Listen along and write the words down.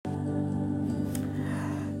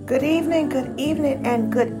Good evening, good evening,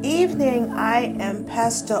 and good evening. I am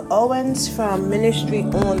Pastor Owens from Ministry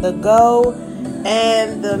on the Go,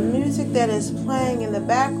 and the music that is playing in the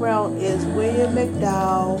background is William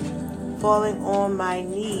McDowell, Falling on My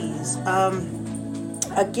Knees.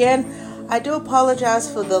 Again, I do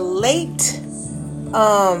apologize for the late,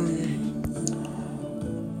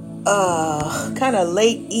 kind of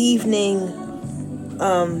late evening,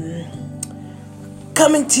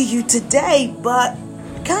 coming to you today, but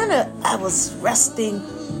I was resting.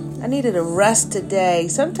 I needed a rest today.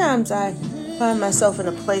 Sometimes I find myself in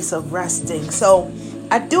a place of resting. So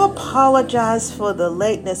I do apologize for the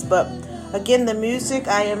lateness, but again, the music,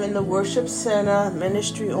 I am in the worship center,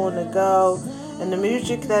 Ministry on the Go, and the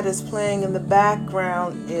music that is playing in the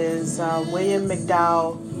background is William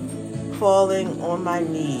McDowell, Falling on My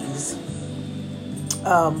Knees.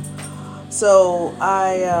 So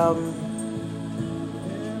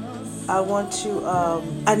I want to,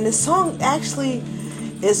 and the song actually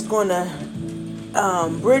is going to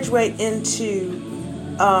bridge right into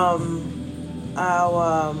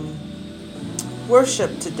our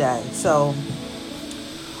worship today. So,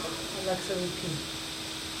 Alexa, repeat.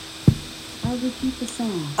 I'll repeat the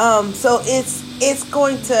song. So it's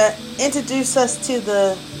going to introduce us to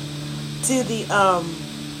the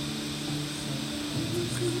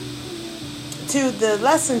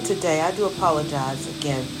lesson today. I do apologize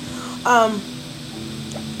again.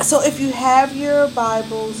 So if you have your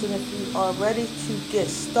Bibles and if you are ready to get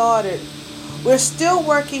started, we're still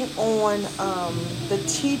working on the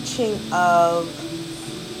teaching of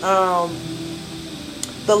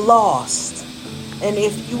the lost. And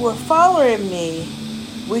if you were following me,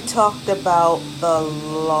 we talked about the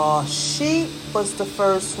lost sheep was the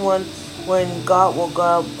first one, when God will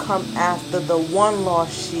come after the one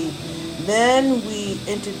lost sheep. Then we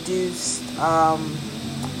introduced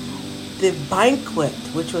the banquet,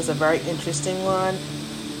 which was a very interesting one,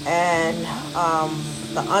 and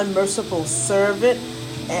the unmerciful servant.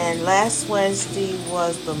 And last Wednesday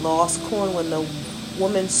was the lost corn, when the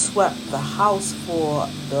woman swept the house for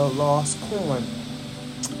the lost corn.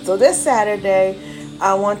 So this Saturday,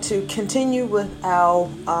 I want to continue with our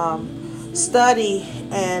study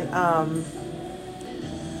and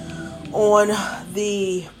on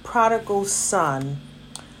the prodigal son.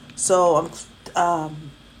 So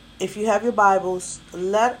if you have your Bibles,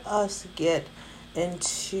 let us get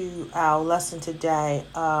into our lesson today.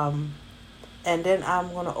 And then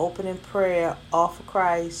I'm going to open in prayer off of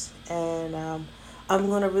Christ, and I'm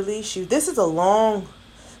going to release you. This is a long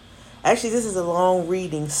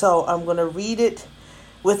reading, so I'm going to read it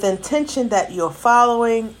with intention that you're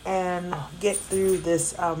following and get through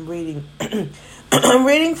this reading. I'm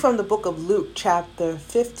reading from the book of Luke, chapter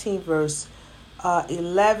 15, verse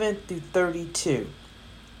 11 through 32.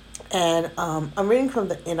 And I'm reading from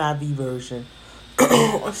the NIV version.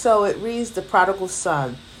 So it reads, the prodigal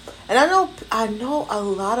son. And I know a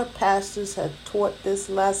lot of pastors have taught this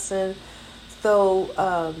lesson. So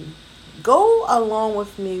go along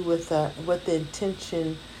with me with the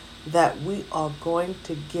intention that we are going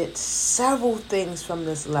to get several things from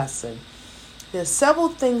this lesson. There's several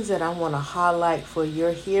things that I want to highlight for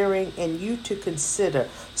your hearing and you to consider.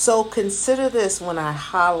 So consider this when I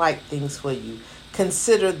highlight things for you.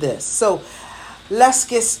 Consider this. So let's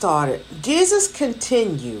get started. Jesus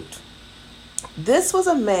continued. There was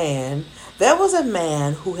a man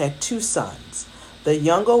who had two sons. The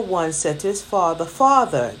younger one said to his father,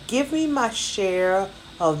 "Father, give me my share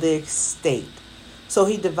of the estate." So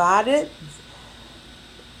he divided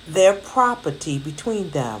their property between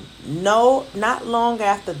them. No, not long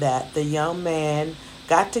after that, the young man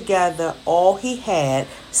got together all he had,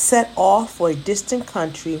 set off for a distant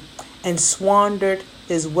country, and squandered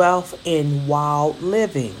his wealth in wild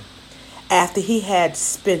living. After he had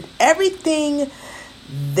spent everything,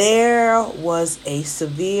 there was a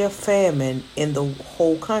severe famine in the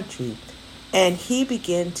whole country, and he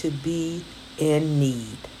began to be in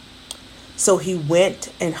need. So he went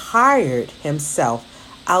and hired himself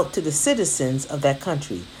out to the citizens of that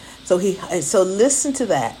country. So listen to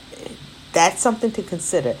that. That's something to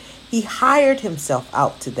consider. He hired himself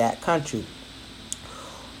out to that country,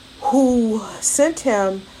 who sent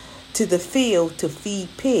him to the field to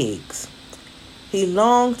feed pigs. He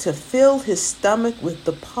longed to fill his stomach with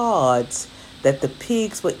the pods that the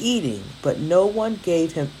pigs were eating, but no one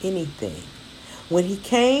gave him anything. When he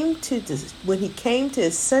came to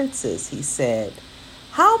his senses, he said,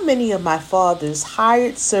 "How many of my father's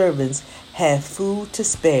hired servants have food to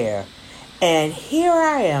spare, and here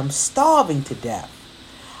I am starving to death?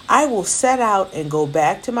 I will set out and go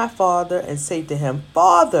back to my father and say to him,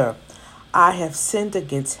 'Father, I have sinned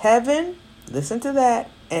against heaven,'" listen to that,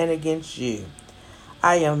 and against you.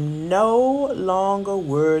 I am no longer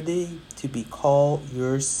worthy to be called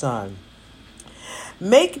your son.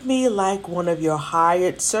 Make me like one of your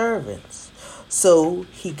hired servants. So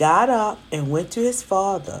he got up and went to his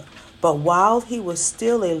father. But while he was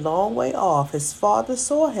still a long way off, his father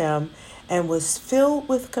saw him and was filled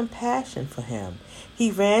with compassion for him. He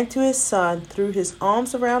ran to his son, threw his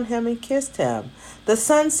arms around him, and kissed him. The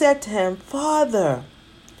son said to him, Father,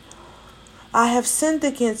 I have sinned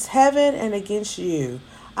against heaven and against you.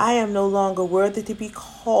 I am no longer worthy to be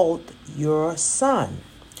called your son.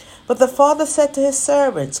 But the father said to his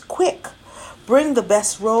servants, Quick, bring the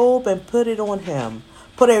best robe and put it on him.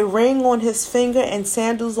 Put a ring on his finger and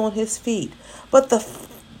sandals on his feet.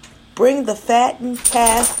 Bring the fattened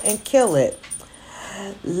calf and kill it.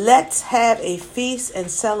 Let's have a feast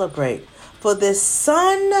and celebrate. For this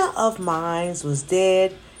son of mine was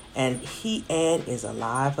dead and is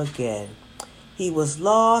alive again. He was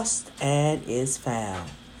lost and is found.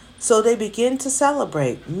 So they begin to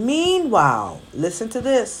celebrate. Meanwhile, listen to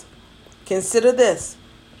this. Consider this.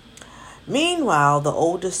 Meanwhile, the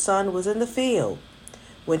oldest son was in the field.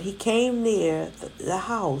 When he came near the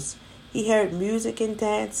house, he heard music and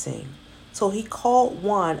dancing. So he called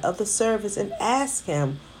one of the servants and asked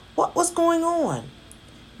him what was going on.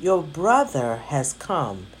 Your brother has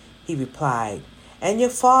come, he replied, and your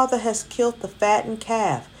father has killed the fattened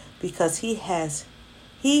calf because he has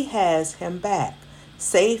him back,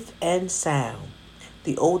 safe and sound.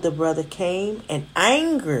 The older brother came and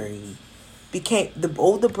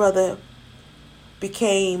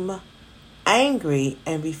became angry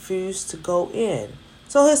and refused to go in.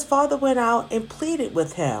 So his father went out and pleaded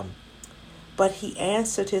with him. But he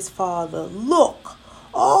answered his father, Look,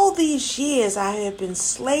 all these years I have been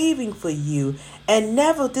slaving for you and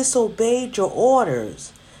never disobeyed your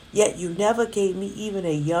orders. Yet you never gave me even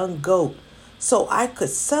a young goat so I could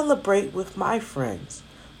celebrate with my friends.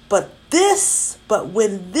 But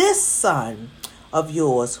when this son of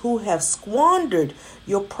yours who have squandered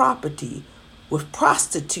your property with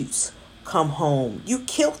prostitutes come home, you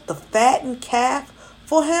killed the fattened calf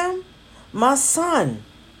for him? My son,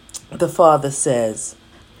 the father says,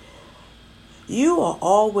 you are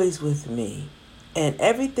always with me, and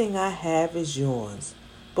everything I have is yours.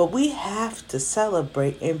 But we have to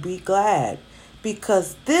celebrate and be glad,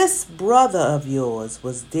 because this brother of yours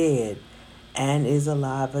was dead and is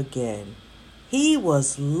alive again. He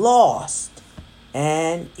was lost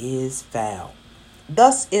and is found.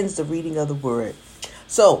 Thus ends the reading of the word.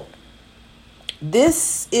 So,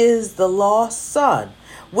 this is the lost son,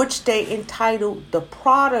 which they entitled the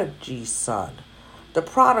prodigy son, the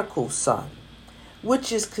prodigal son,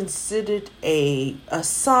 which is considered a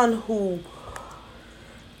son who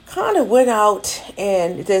kind of went out,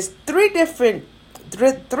 and there's three different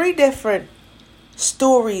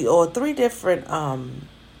stories, or three different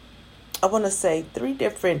three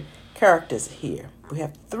different characters here. We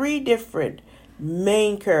have three different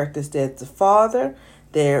main characters. There's the father,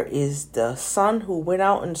 there is the son who went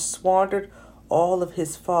out and squandered all of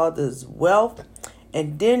his father's wealth,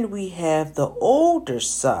 and then we have the older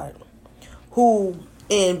son, who,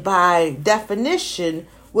 and by definition,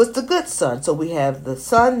 was the good son. So we have the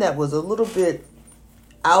son that was a little bit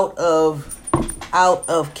out of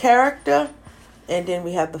character, and then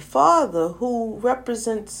we have the father who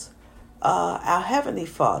represents our heavenly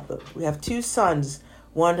Father. We have two sons.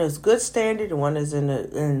 One is good standard and one is in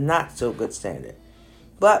a not so good standard.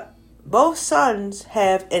 But both sons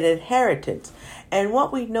have an inheritance. And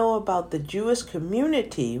what we know about the Jewish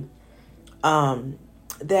community,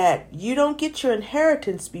 that you don't get your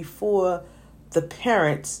inheritance before the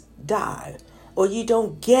parents die, or you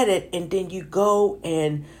don't get it and then you go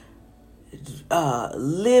and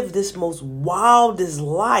live this most wildest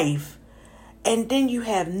life, and then you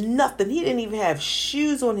have nothing. He didn't even have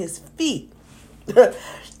shoes on his feet.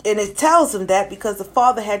 And it tells him that because the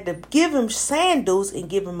father had to give him sandals and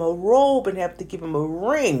give him a robe and have to give him a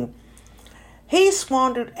ring. He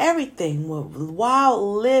squandered everything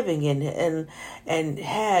while living and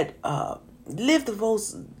had lived the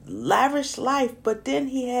most lavish life, but then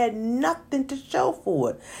he had nothing to show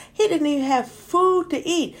for it. He didn't even have food to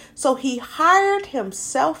eat. So he hired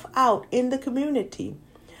himself out in the community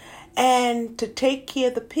and to take care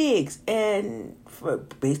of the pigs. And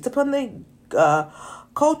based upon the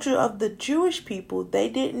culture of the Jewish people, they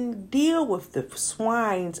didn't deal with the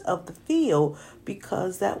swines of the field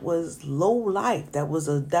because that was low life. That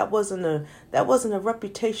wasn't a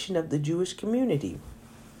reputation of the Jewish community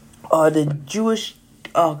or the Jewish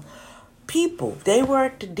people. They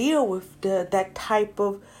weren't to deal with that type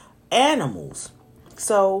of animals.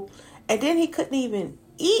 So, and then he couldn't even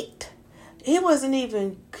eat he wasn't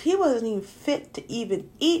even fit to even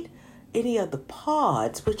eat any of the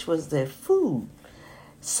pods, which was their food.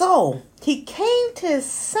 So he came to his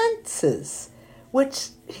senses, which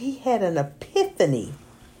he had an epiphany,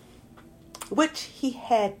 which he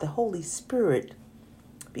had the Holy Spirit,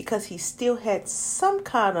 because he still had some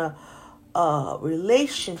kind of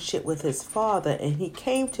relationship with his Father. And he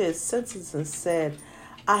came to his senses and said,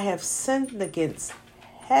 I have sinned against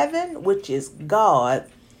heaven, which is God,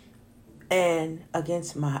 and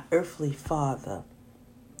against my earthly father.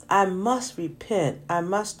 I must repent. I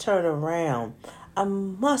must turn around. I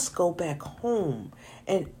must go back home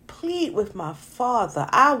and plead with my Father.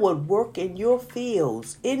 I would work in your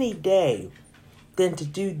fields any day than to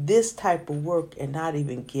do this type of work and not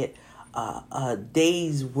even get a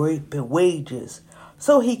day's wages.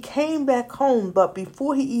 So he came back home, but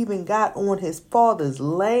before he even got on his father's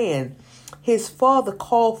land, his father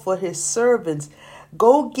called for his servants,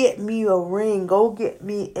 go get me a ring, go get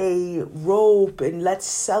me a robe, and let's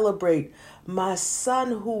celebrate. My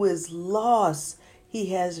son who is lost, he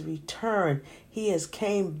has returned. He has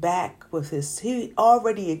came back with he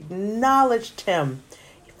already acknowledged him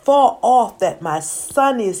far off that my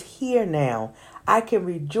son is here now. I can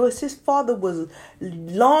rejoice. His father was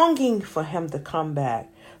longing for him to come back,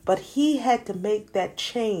 but he had to make that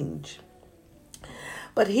change.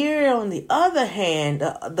 But here on the other hand,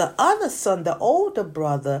 the other son, the older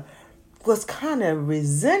brother, was kind of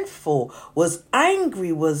resentful, was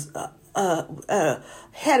angry, was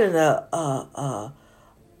had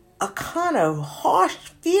a kind of harsh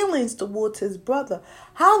feelings towards his brother.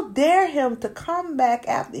 How dare him to come back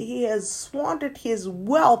after he has squandered his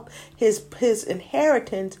wealth, his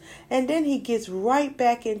inheritance, and then he gets right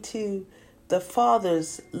back into the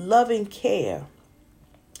father's loving care.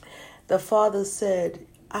 The father said,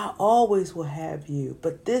 I always will have you,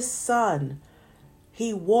 but this son,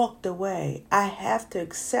 he walked away. I have to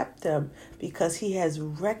accept him because he has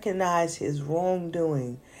recognized his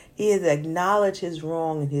wrongdoing. He has acknowledged his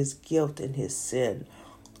wrong and his guilt and his sin.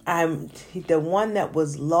 The one that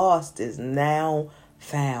was lost is now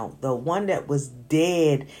found. The one that was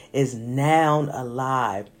dead is now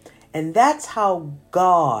alive. And that's how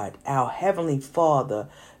God, our Heavenly Father,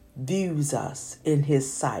 views us in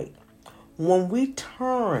his sight. When we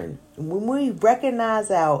turn, when we recognize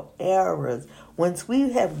our errors, once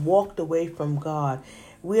we have walked away from God,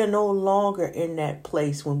 we are no longer in that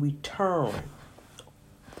place when we turn.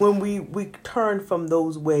 When we turn from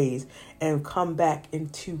those ways and come back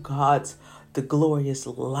into the glorious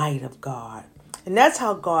light of God. And that's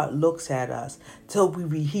how God looks at us. So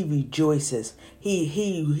he rejoices.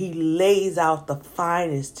 He lays out the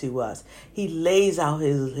finest to us. He lays out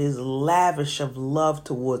his lavish of love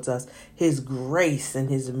towards us, his grace and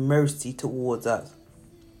his mercy towards us.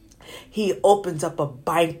 He opens up a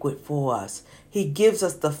banquet for us. He gives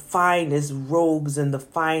us the finest robes and the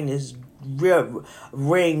finest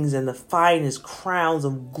rings and the finest crowns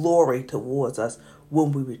of glory towards us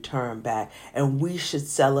when we return back. And we should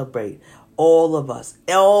celebrate. All of us,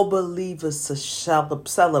 all believers shall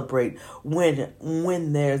celebrate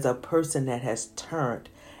when there's a person that has turned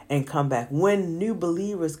and come back. When new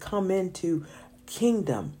believers come into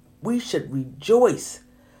kingdom, we should rejoice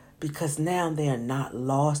because now they are not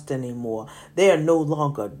lost anymore. They are no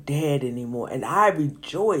longer dead anymore. And I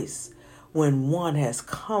rejoice when one has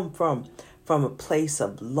come from a place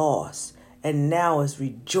of loss and now is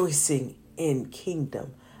rejoicing in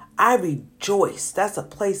kingdom. I rejoice. That's a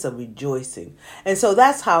place of rejoicing. And so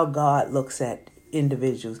that's how God looks at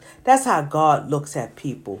individuals. That's how God looks at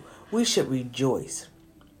people. We should rejoice.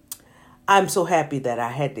 I'm so happy that I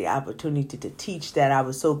had the opportunity to teach that. I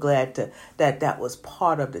was so glad that was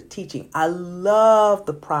part of the teaching. I love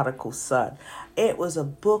The Prodigal Son. It was a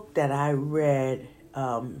book that I read.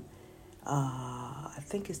 I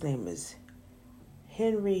think his name is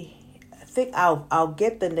Henry. I think I'll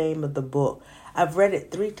get the name of the book. I've read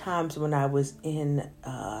it 3 times when I was in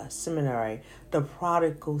seminary. The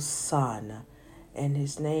Prodigal Son. And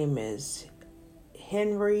his name is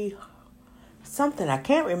Henry something. I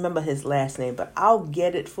can't remember his last name, but I'll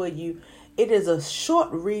get it for you. It is a short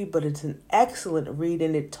read, but it's an excellent read.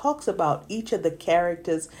 And it talks about each of the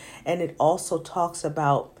characters. And it also talks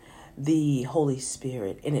about the Holy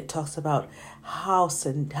Spirit. And it talks about how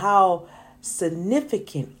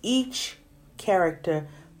significant each character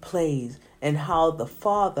plays. And how the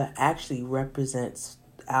Father actually represents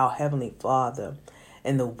our Heavenly Father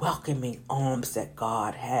and the welcoming arms that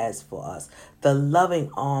God has for us, the loving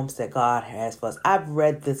arms that God has for us. I've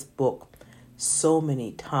read this book so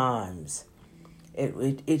many times.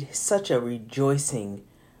 It is such a rejoicing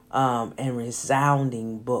and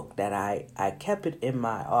resounding book that I kept it in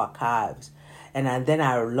my archives, and then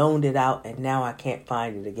I loaned it out, and now I can't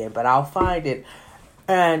find it again. But I'll find it,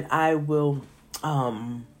 and I will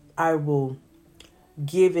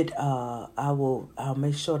give it. I'll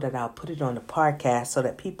make sure that I'll put it on the podcast so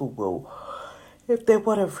that people will, if they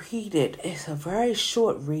want to read it. It's a very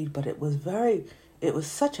short read, but it was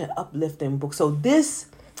such an uplifting book. So this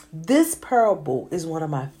parable is one of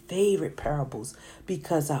my favorite parables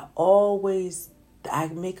because I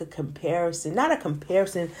make a comparison, not a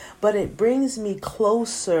comparison, but it brings me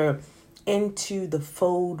closer into the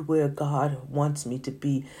fold where God wants me to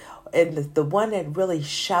be. And the one that really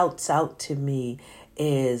shouts out to me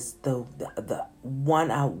is the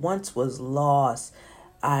one: I once was lost,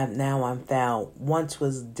 now I'm found. Once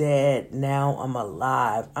was dead, now I'm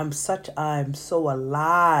alive. I'm so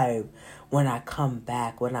alive when I come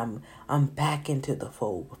back, when I'm back into the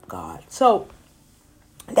fold of God. So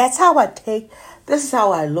that's how this is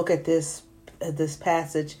how I look at this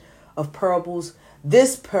passage of parables.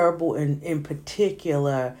 This parable in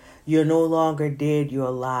particular, you're no longer dead, you're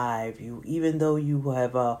alive. Even though you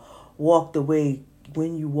have walked away,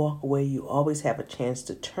 when you walk away, you always have a chance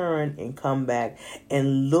to turn and come back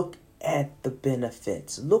and look at the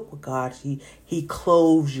benefits. Look what God, He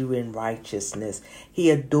clothes you in righteousness. He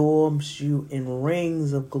adorns you in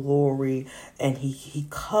rings of glory, and He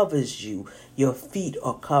covers you. Your feet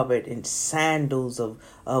are covered in sandals of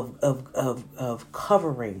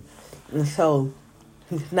covering. And so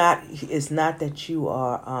it's not that you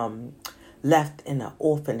are left in an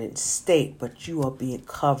orphaned state, but you are being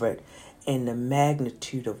covered in the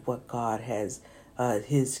magnitude of what God has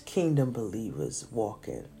His kingdom believers walk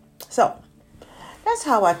in. So that's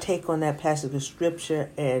how I take on that passage of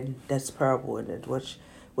scripture and that's parable in it, which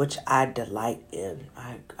I delight in.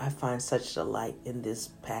 I find such delight in this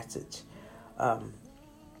passage. I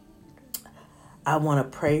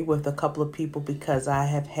want to pray with a couple of people because I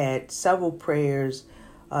have had several prayers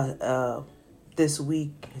this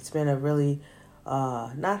week. It's been a really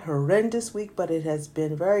not horrendous week, but it has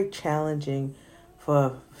been very challenging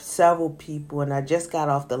for several people. And I just got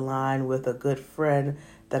off the line with a good friend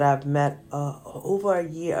that I've met over a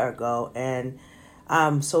year ago, and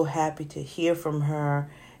I'm so happy to hear from her.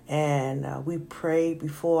 And we prayed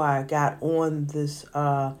before I got on this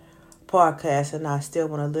podcast, and I still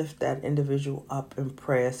want to lift that individual up in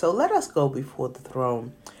prayer. So let us go before the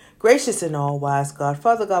throne. Gracious and all-wise God,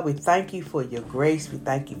 Father God, we thank you for your grace. We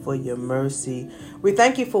thank you for your mercy. We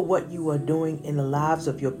thank you for what you are doing in the lives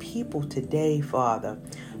of your people today, Father.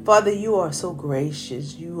 Father, you are so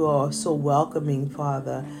gracious. You are so welcoming,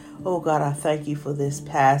 Father. Oh God, I thank you for this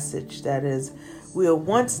passage that is, we are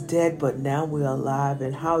once dead, but now we are alive,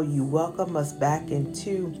 and how you welcome us back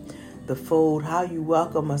into the fold, how you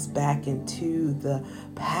welcome us back into the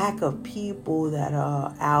pack of people that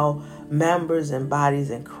are our members and bodies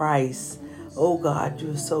in Christ. Oh God,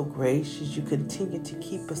 you're so gracious. You continue to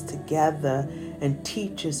keep us together and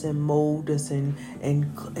teach us and mold us and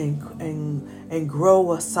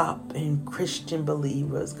grow us up in Christian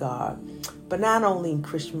believers, God. But not only in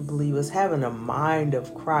Christian believers, having a mind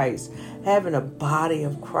of Christ, having a body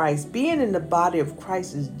of Christ. Being in the body of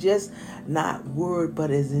Christ is just not word,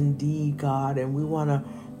 but is indeed, God. And we want to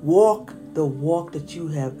walk the walk that you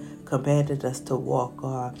have commanded us to walk,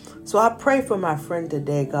 God. So I pray for my friend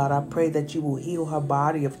today, God. I pray that you will heal her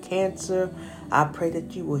body of cancer. I pray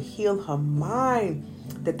that you will heal her mind,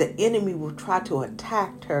 that the enemy will try to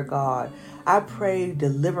attack her, God. I pray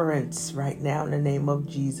deliverance right now in the name of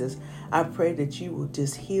Jesus. I pray that you will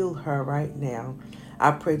just heal her right now.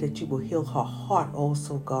 I pray that you will heal her heart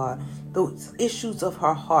also, God. Those issues of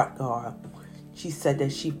her heart, God. She said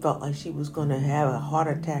that she felt like she was going to have a heart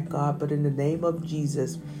attack, God. But in the name of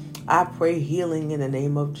Jesus, I pray healing in the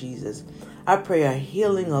name of Jesus. I pray a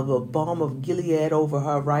healing of a balm of Gilead over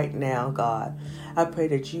her right now, God. I pray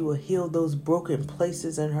that you will heal those broken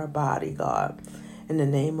places in her body, God. In the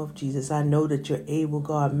name of Jesus, I know that you're able,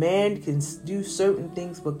 God. Man can do certain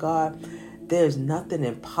things, but God, there's nothing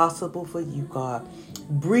impossible for you, God.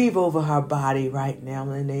 Breathe over her body right now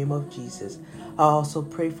in the name of Jesus. I also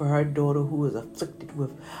pray for her daughter who is afflicted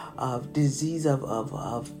with disease of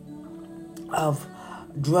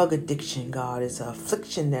drug addiction, God. It's an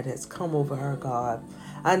affliction that has come over her, God.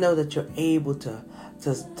 I know that you're able to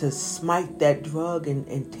smite that drug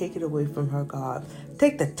and take it away from her, God.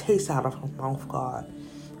 Take the taste out of her mouth, God.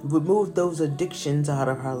 Remove those addictions out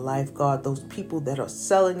of her life, God. Those people that are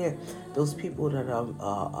selling it, those people that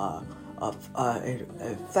are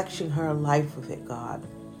infecting her life with it, God.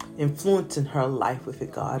 Influencing her life with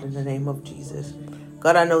it, God, in the name of Jesus.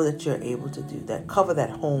 God, I know that you're able to do that. Cover that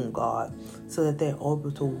home, God, so that they're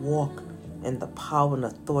able to walk in the power and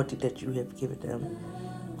authority that you have given them.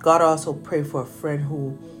 God, I also pray for a friend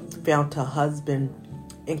who found her husband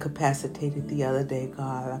incapacitated the other day,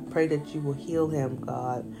 God. I pray that you will heal him,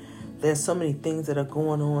 God. There's so many things that are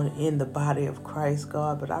going on in the body of Christ,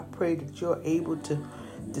 God, but I pray that you're able to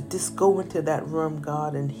just go into that room,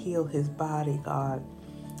 God, and heal his body, God.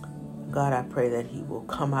 God, I pray that he will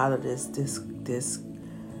come out of this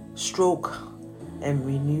stroke and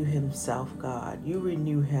renew himself, God. You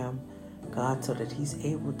renew him, God, so that he's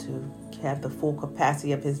able to have the full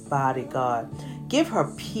capacity of his body, God. Give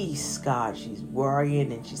her peace, God. She's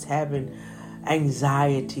worrying and she's having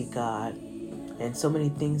anxiety, God. And so many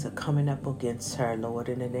things are coming up against her, Lord,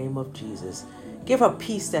 in the name of Jesus. Give her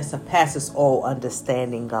peace that surpasses all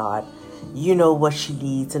understanding, God. You know what she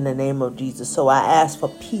needs in the name of Jesus. So I ask for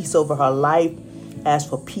peace over her life. Ask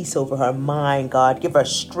for peace over her mind, God. Give her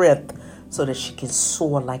strength so that she can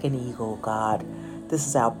soar like an eagle, God. This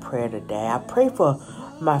is our prayer today. I pray for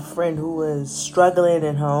my friend who is struggling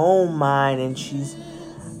in her own mind and she's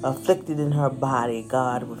afflicted in her body,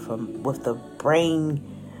 God, with the brain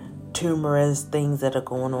tumorous things that are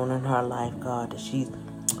going on in her life, God. She's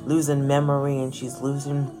losing memory and she's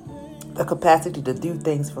losing the capacity to do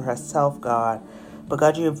things for herself, God. But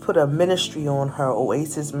God, you have put a ministry on her,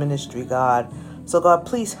 Oasis Ministry, God. So God,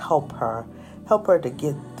 please help her. Help her to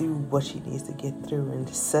get through what she needs to get through and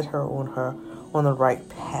to set her on the right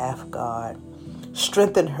path, God.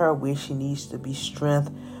 Strengthen her where she needs to be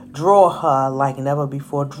strengthened. Draw her like never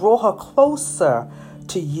before. Draw her closer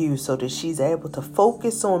to you so that she's able to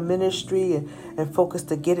focus on ministry and focus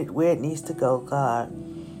to get it where it needs to go, God.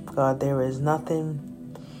 God, there is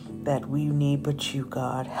nothing that we need but you,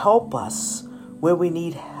 God. Help us where we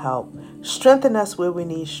need help. Strengthen us where we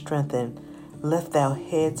need strengthen. Lift our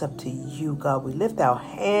heads up to you, God. We lift our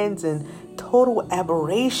hands in total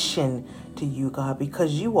adoration to you, God,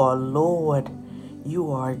 because you are Lord.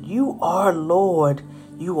 You are Lord.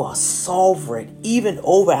 You are sovereign, even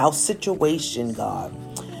over our situation, God.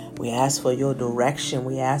 We ask for your direction.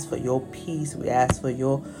 We ask for your peace. We ask for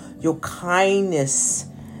your kindness.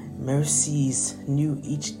 Mercies new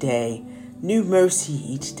each day. New mercy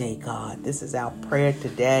each day, God. This is our prayer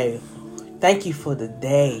today. Thank you for the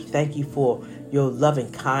day. Thank you for your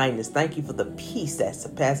loving kindness. Thank you for the peace that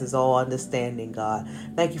surpasses all understanding, God.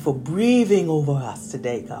 Thank you for breathing over us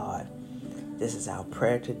today, God. This is our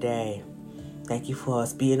prayer today. Thank you for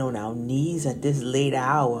us being on our knees at this late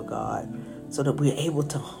hour, God, so that we're able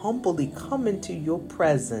to humbly come into your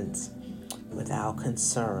presence with our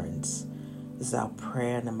concerns. This is our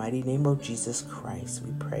prayer in the mighty name of Jesus Christ.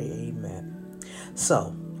 We pray, amen.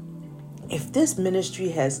 So, if this ministry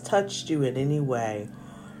has touched you in any way,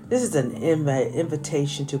 this is an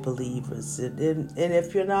invitation to believers. And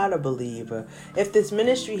if you're not a believer, if this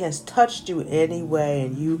ministry has touched you in any way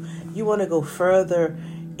and you want to go further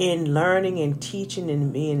in learning and teaching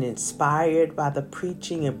and being inspired by the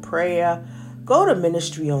preaching and prayer, go to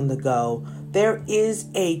Ministry on the Go. There is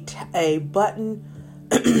a button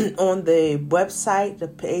on the website, the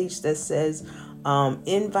page that says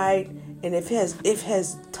invite. And if it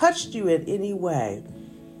has touched you in any way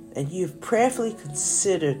and you've prayerfully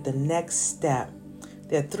considered the next step,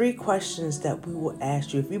 there are 3 questions that we will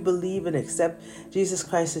ask you. If you believe and accept Jesus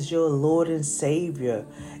Christ as your Lord and Savior,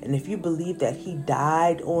 and if you believe that he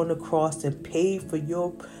died on the cross and paid for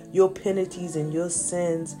your penalties and your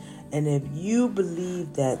sins, and if you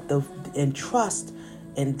believe that and trust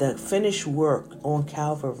in the finished work on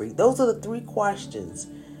Calvary, those are the 3 questions.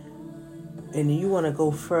 And you want to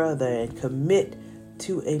go further and commit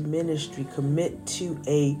to a ministry, commit to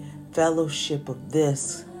a fellowship of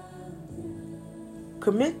this.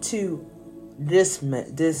 Commit to this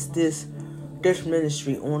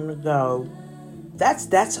ministry on the go.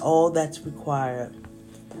 That's all that's required.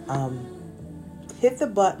 Hit the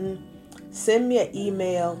button. Send me an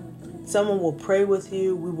email. Someone will pray with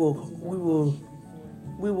you. We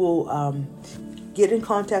will get in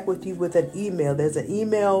contact with you with an email. There's an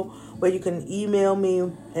email where you can email me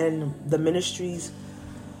and the ministry's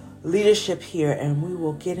leadership here, and we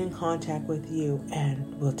will get in contact with you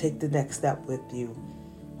and we'll take the next step with you.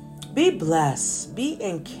 Be blessed. Be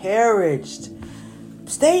encouraged.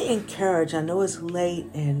 Stay encouraged. I know it's late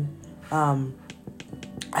and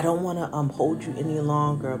I don't want to hold you any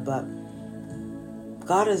longer, but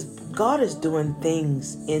God is doing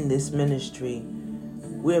things in this ministry.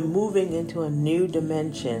 We're moving into a new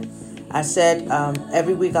dimension. I said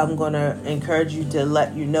every week I'm going to encourage you to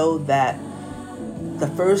let you know that the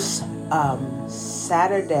first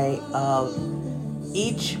Saturday of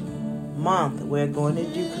each month, we're going to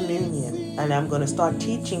do communion. And I'm going to start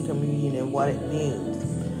teaching communion and what it means.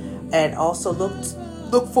 And also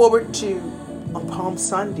look forward to on Palm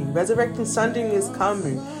Sunday. Resurrection Sunday is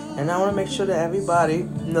coming. And I want to make sure that everybody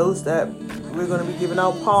knows that we're going to be giving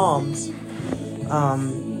out palms.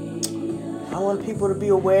 I want people to be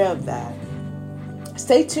aware of that.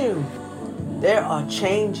 Stay tuned. There are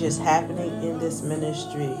changes happening in this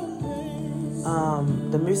ministry.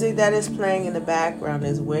 The music that is playing in the background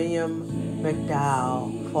is William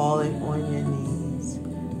McDowell, Falling on Your Knees.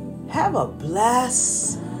 Have a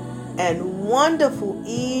blessed and wonderful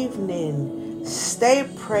evening. Stay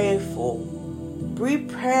prayerful. Be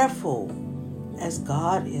prayerful as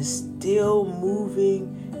God is still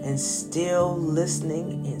moving and still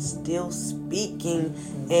listening and still speaking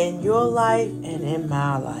in your life and in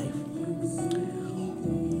my life.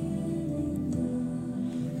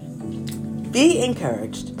 Be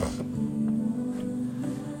encouraged.